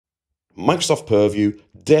Microsoft Purview,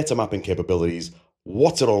 data mapping capabilities.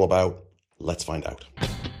 What's it all about? Let's find out.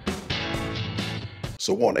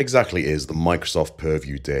 So what exactly is the Microsoft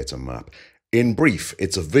Purview Data Map? In brief,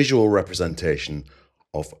 it's a visual representation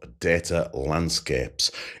of data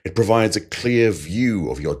landscapes. It provides a clear view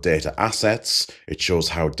of your data assets. It shows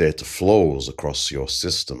how data flows across your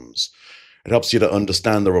systems. It helps you to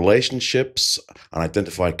understand the relationships and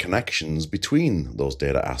identify connections between those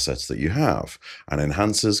data assets that you have, and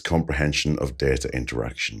enhances comprehension of data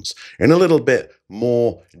interactions. In a little bit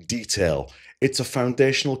more detail, it's a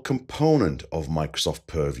foundational component of Microsoft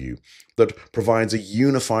Purview that provides a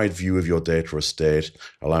unified view of your data estate,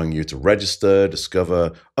 allowing you to register,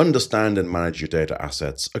 discover, understand, and manage your data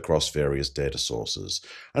assets across various data sources.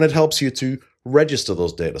 And it helps you to register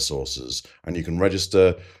those data sources, and you can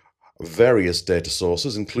register various data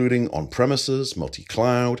sources, including on-premises,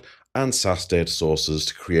 multi-cloud, and SaaS data sources,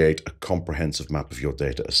 to create a comprehensive map of your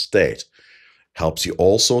data estate. Helps you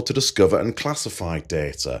also to discover and classify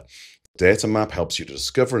data. Data map helps you to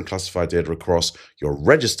discover and classify data across your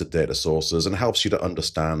registered data sources and helps you to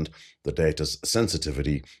understand the data's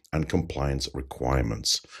sensitivity and compliance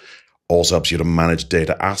requirements. Also helps you to manage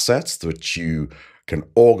data assets that you can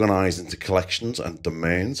organize into collections and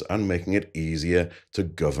domains, and making it easier to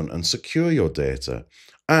govern and secure your data,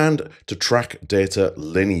 and to track data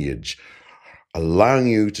lineage, allowing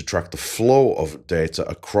you to track the flow of data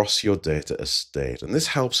across your data estate. And this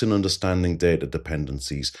helps in understanding data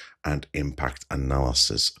dependencies and impact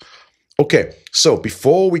analysis. Okay, so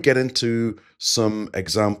before we get into some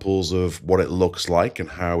examples of what it looks like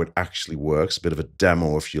and how it actually works, a bit of a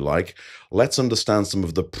demo if you like, let's understand some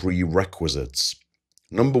of the prerequisites.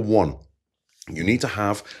 Number one, you need to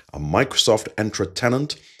have a Microsoft Entra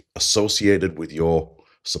tenant associated with your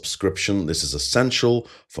subscription. This is essential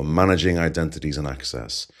for managing identities and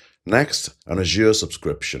access. Next, an Azure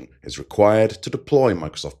subscription is required to deploy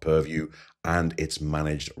Microsoft Purview and its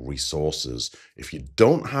managed resources. If you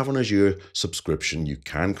don't have an Azure subscription, you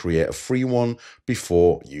can create a free one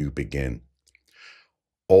before you begin.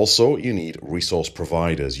 Also, you need resource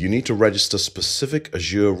providers. You need to register specific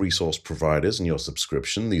Azure resource providers in your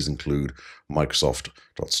subscription. These include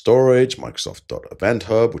Microsoft.Storage, Microsoft.Event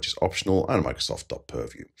Hub, which is optional, and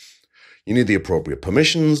Microsoft.Purview. You need the appropriate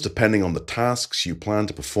permissions. Depending on the tasks you plan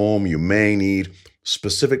to perform, you may need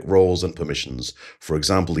specific roles and permissions. For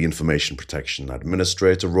example, the Information Protection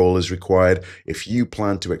Administrator role is required if you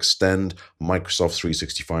plan to extend Microsoft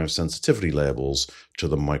 365 sensitivity labels to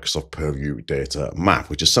the Microsoft Purview Data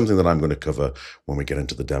Map, which is something that I'm going to cover when we get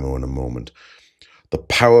into the demo in a moment. The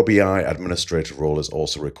Power BI Administrator role is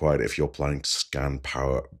also required if you're planning to scan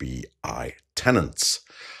Power BI tenants.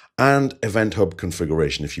 And Event Hub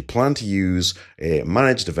configuration. If you plan to use a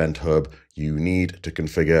managed Event Hub, you need to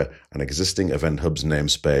configure an existing Event Hub's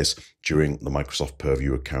namespace during the Microsoft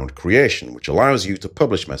Purview account creation, which allows you to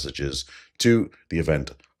publish messages to the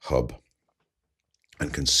Event Hub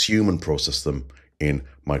and consume and process them in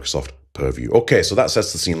Microsoft Purview. Okay, so that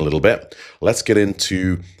sets the scene a little bit. Let's get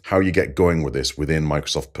into how you get going with this within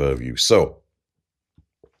Microsoft Purview. So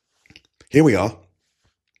here we are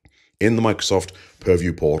in the Microsoft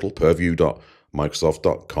Purview portal,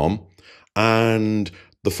 purview.microsoft.com. And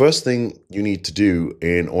the first thing you need to do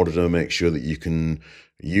in order to make sure that you can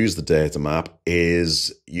use the data map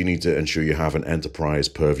is you need to ensure you have an enterprise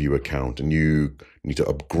Purview account, and you need to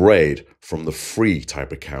upgrade from the free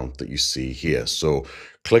type account that you see here. So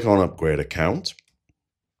click on Upgrade Account.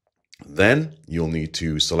 Then you'll need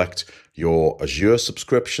to select your Azure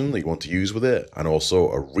subscription that you want to use with it, and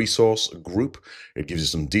also a resource group. It gives you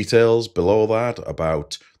some details below that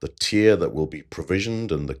about the tier that will be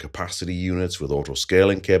provisioned and the capacity units with auto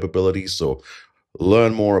scaling capabilities. So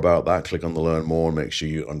learn more about that. Click on the Learn More and make sure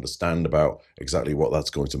you understand about exactly what that's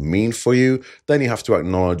going to mean for you. Then you have to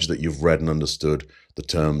acknowledge that you've read and understood the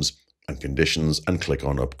terms and conditions and click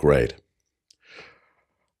on Upgrade.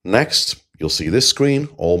 Next, you'll see this screen,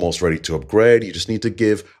 almost ready to upgrade. You just need to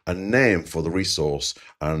give a name for the resource.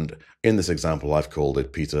 And in this example, I've called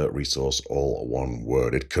it Peter Resource, all one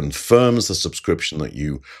word. It confirms the subscription that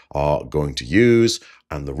you are going to use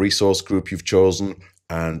and the resource group you've chosen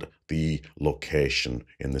and the location.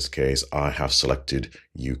 In this case, I have selected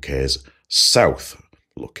UK's South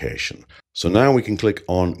location. So now we can click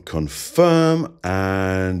on Confirm,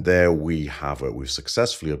 and there we have it. We've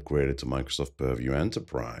successfully upgraded to Microsoft Purview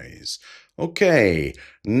Enterprise. Okay,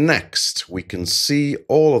 next we can see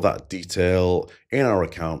all of that detail in our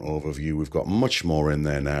account overview. We've got much more in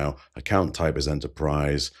there now. Account type is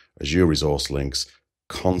Enterprise, Azure resource links,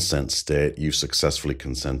 consent state. You've successfully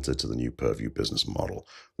consented to the new Purview business model.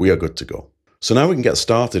 We are good to go. So now we can get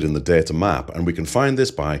started in the data map, and we can find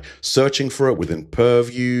this by searching for it within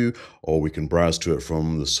Purview, or we can browse to it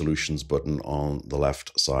from the solutions button on the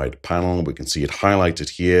left side panel. We can see it highlighted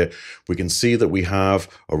here. We can see that we have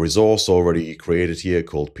a resource already created here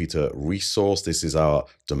called Peter Resource. This is our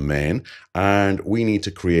domain, and we need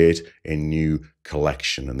to create a new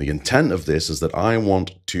collection. And the intent of this is that I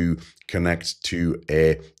want to connect to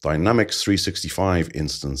a Dynamics 365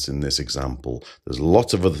 instance in this example. There's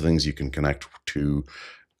lots of other things you can connect to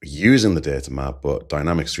using the data map, but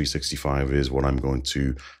Dynamics 365 is what I'm going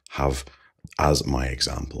to have as my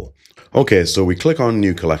example. Okay, so we click on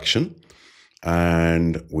New Collection,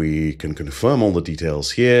 and we can confirm all the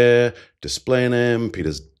details here. Display name,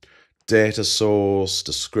 Peter's data source,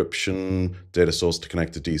 description, data source to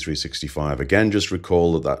connect to D365. Again, just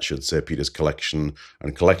recall that that should say Peter's collection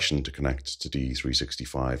and collection to connect to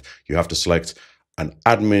D365. You have to select an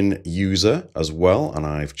admin user as well, and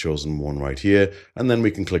I've chosen one right here, and then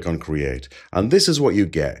we can click on create. And this is what you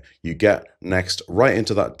get. You get next right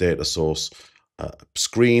into that data source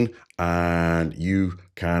screen, and you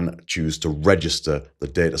can choose to register the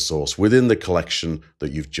data source within the collection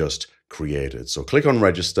that you've just created. So click on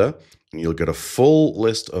register, and you'll get a full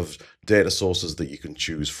list of data sources that you can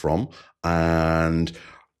choose from, and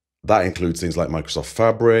that includes things like Microsoft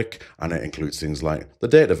Fabric, and it includes things like the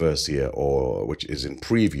Dataverse here, which is in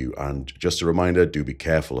preview. And just a reminder, do be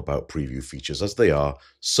careful about preview features as they are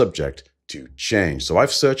subject to change. So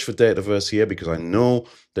I've searched for Dataverse here because I know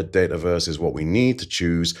that Dataverse is what we need to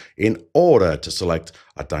choose in order to select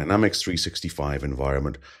a Dynamics 365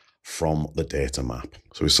 environment from the data map.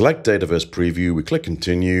 So we select Dataverse Preview, we click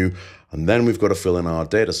Continue, and then we've got to fill in our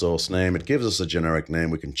data source name. It gives us a generic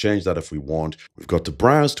name. We can change that if we want. We've got to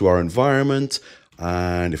browse to our environment,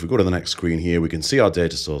 and if we go to the next screen here, we can see our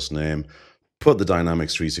data source name, put the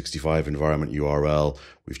Dynamics 365 environment URL.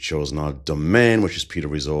 We've chosen our domain, which is Peter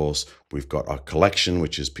Resource. We've got our collection,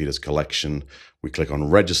 which is Peter's collection. We click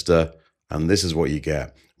on register, and this is what you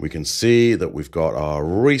get. We can see that we've got our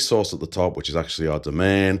resource at the top, which is actually our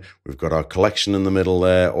domain. We've got our collection in the middle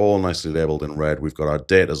there, all nicely labeled in red. We've got our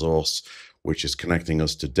data source, which is connecting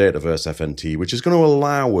us to Dataverse FNT, which is going to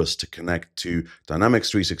allow us to connect to Dynamics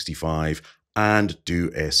 365 and do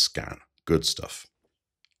a scan. Good stuff.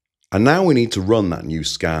 And now we need to run that new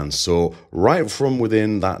scan. So right from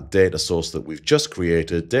within that data source that we've just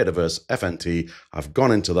created, Dataverse FNT, I've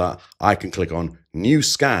gone into that. I can click on New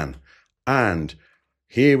Scan, and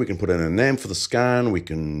here we can put in a name for the scan. We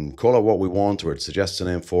can call it what we want, or it suggests a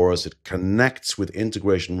name for us. It connects with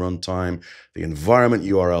integration runtime. The environment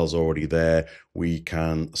URL is already there. We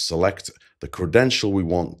can select the credential we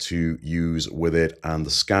want to use with it and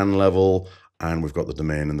the scan level. And we've got the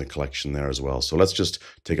domain and the collection there as well. So let's just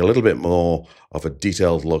take a little bit more of a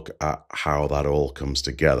detailed look at how that all comes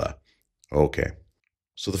together. Okay.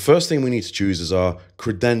 So the first thing we need to choose is our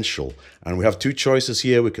credential, and we have two choices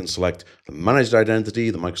here. We can select the managed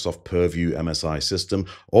identity, the Microsoft Purview MSI system,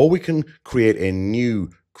 or we can create a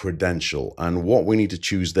new credential. And what we need to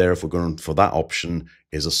choose there, if we're going for that option,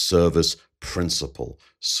 is a service principal.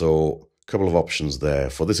 So a couple of options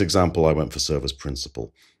there. For this example, I went for service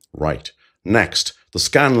principal. Right. Next, the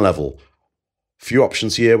scan level. Few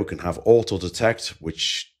options here. We can have auto detect,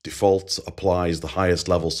 which default applies the highest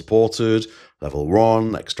level supported. Level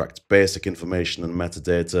 1 extracts basic information and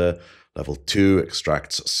metadata. Level 2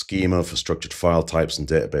 extracts schema for structured file types and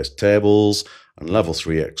database tables. And level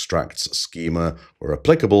 3 extracts schema where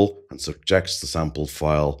applicable and subjects the sampled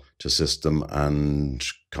file to system. And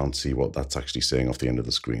can't see what that's actually saying off the end of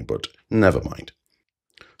the screen, but never mind.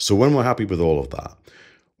 So when we're happy with all of that,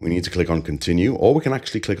 we need to click on continue, or we can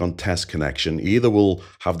actually click on test connection. Either will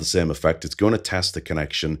have the same effect. It's going to test the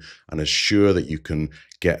connection and assure that you can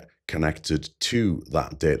get connected to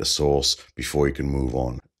that data source before you can move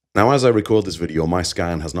on. Now, as I record this video, my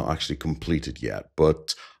scan has not actually completed yet,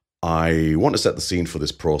 but I want to set the scene for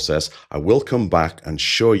this process. I will come back and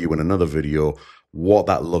show you in another video what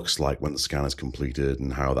that looks like when the scan is completed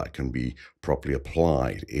and how that can be properly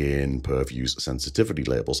applied in Purview's sensitivity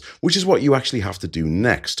labels, which is what you actually have to do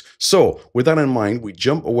next. So with that in mind, we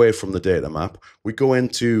jump away from the data map, we go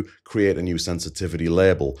into create a new sensitivity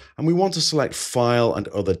label, and we want to select file and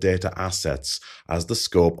other data assets as the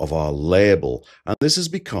scope of our label. And this is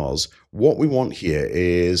because what we want here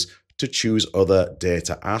is to choose other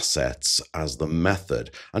data assets as the method.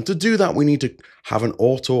 And to do that, we need to have an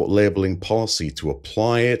auto labeling policy to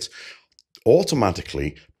apply it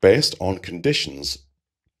automatically based on conditions.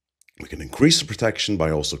 We can increase the protection by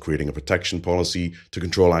also creating a protection policy to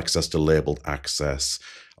control access to labeled access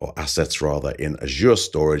or assets rather in Azure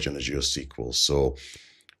Storage and Azure SQL. So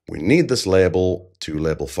We need this label to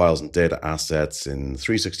label files and data assets in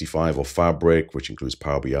 365 or Fabric, which includes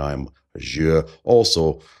Power BI and Azure,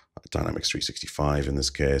 also Dynamics 365 in this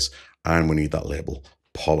case, and we need that label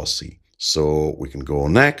policy. So we can go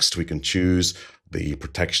next, we can choose the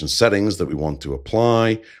protection settings that we want to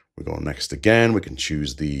apply. We go next again, we can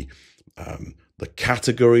choose the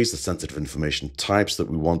categories, the sensitive information types that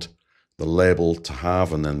we want the label to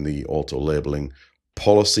have, and then the auto labeling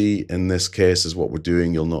policy in this case is what we're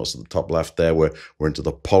doing. You'll notice at the top left there, we're into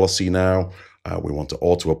the policy now. We want to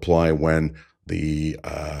auto apply when the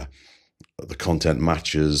content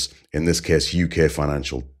matches, in this case, UK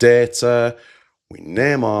financial data. We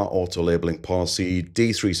name our auto labeling policy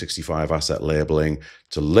D365 asset labeling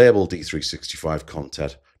to label D365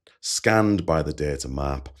 content scanned by the data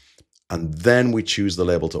map. And then we choose the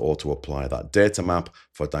label to auto apply that data map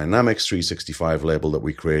for Dynamics 365 label that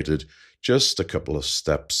we created just a couple of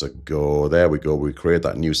steps ago. There we go. We create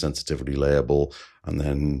that new sensitivity label, and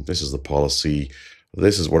then this is the policy.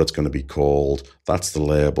 This is what it's going to be called. That's the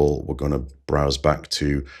label we're going to browse back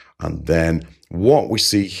to. And then what we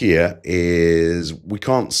see here is we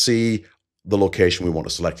can't see the location we want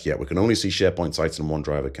to select yet. We can only see SharePoint sites and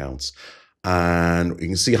OneDrive accounts. And you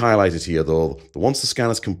can see highlighted here, though, that once the scan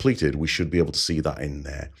is completed, we should be able to see that in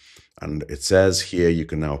there. And it says here you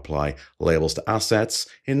can now apply labels to assets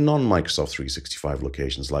in non-Microsoft 365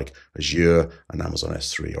 locations like Azure and Amazon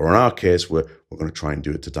S3. Or in our case, we're going to try and do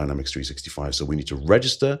it to Dynamics 365. So we need to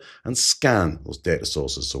register and scan those data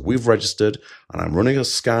sources. So we've registered, and I'm running a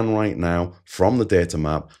scan right now from the data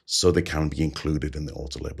map so they can be included in the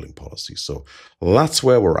auto labeling policy. So that's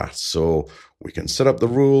where we're at. So we can set up the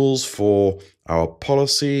rules for our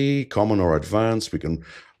policy, common or advanced. We can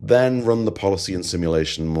then run the policy in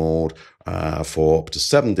simulation mode for up to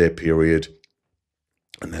 7-day period,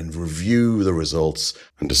 and then review the results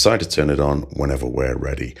and decide to turn it on whenever we're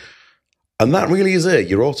ready. And that really is it.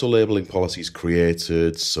 Your auto labeling policy is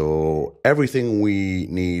created, so everything we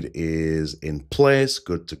need is in place,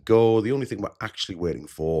 good to go. The only thing we're actually waiting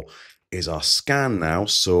for is our scan now.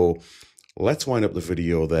 So let's wind up the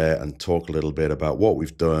video there and talk a little bit about what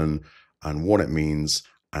we've done and what it means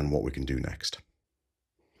and what we can do next.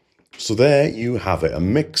 So there you have it, a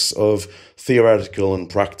mix of theoretical and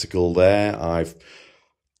practical there. I've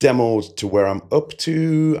demoed to where I'm up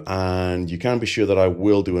to, and you can be sure that I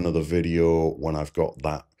will do another video when I've got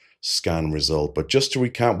that scan result. But just to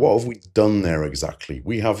recap, what have we done there exactly?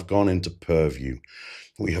 We have gone into Purview.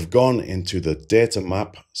 We have gone into the data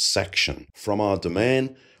map section. From our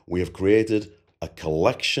domain, we have created a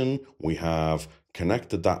collection. We have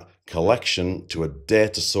connected that collection to a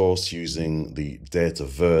data source using the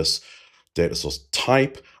Dataverse data source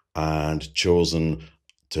type and chosen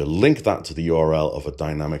to link that to the URL of a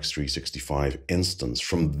Dynamics 365 instance.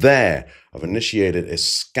 From there, I've initiated a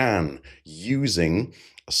scan using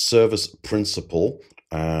a service principal,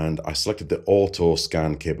 and I selected the auto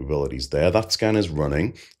scan capabilities there. That scan is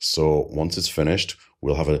running, so once it's finished,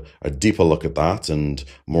 we'll have a deeper look at that and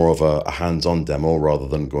more of a hands-on demo rather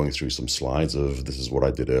than going through some slides of this is what I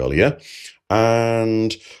did earlier.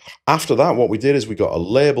 And after that, what we did is we got a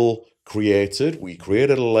label created. We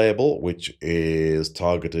created a label which is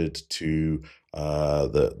targeted to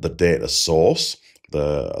the data source,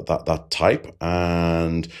 that type,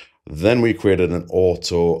 and then we created an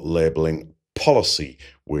auto labeling policy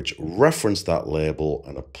which referenced that label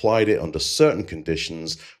and applied it under certain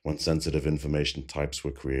conditions when sensitive information types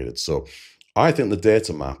were created. So I think the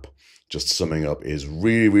data map, just summing up, is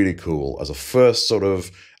really, really cool. As a first sort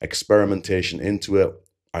of experimentation into it,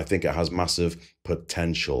 I think it has massive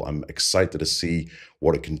potential. I'm excited to see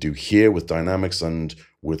what it can do here with Dynamics and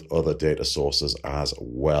with other data sources as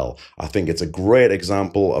well. I think it's a great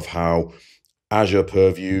example of how Azure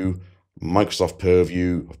Purview, Microsoft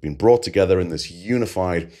Purview have been brought together in this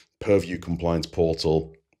unified Purview compliance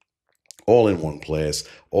portal, all in one place,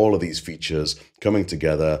 all of these features coming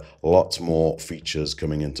together, lots more features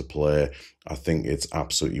coming into play. I think it's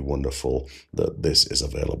absolutely wonderful that this is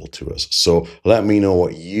available to us. So let me know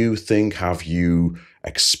what you think. Have you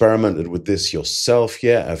experimented with this yourself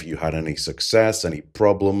yet? Have you had any success, any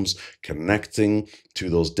problems connecting to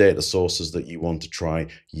those data sources that you want to try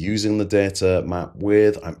using the data map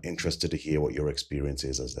with? I'm interested to hear what your experience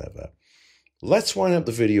is as ever. Let's wind up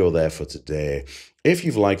the video there for today. If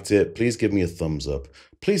you've liked it, please give me a thumbs up.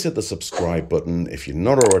 Please hit the subscribe button if you're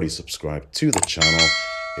not already subscribed to the channel.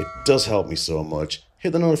 It does help me so much.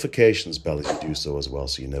 Hit the notifications bell as you do so as well,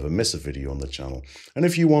 so you never miss a video on the channel. And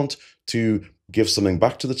if you want to give something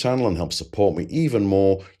back to the channel and help support me even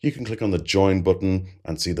more, you can click on the join button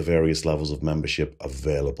and see the various levels of membership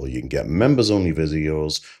available. You can get members only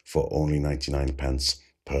videos for only 99 pence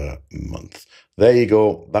per month. There you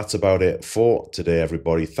go. That's about it for today,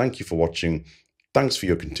 everybody. Thank you for watching. Thanks for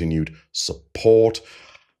your continued support.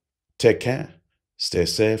 Take care, stay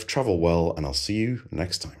safe, travel well, and I'll see you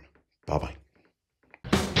next time. Bye-bye.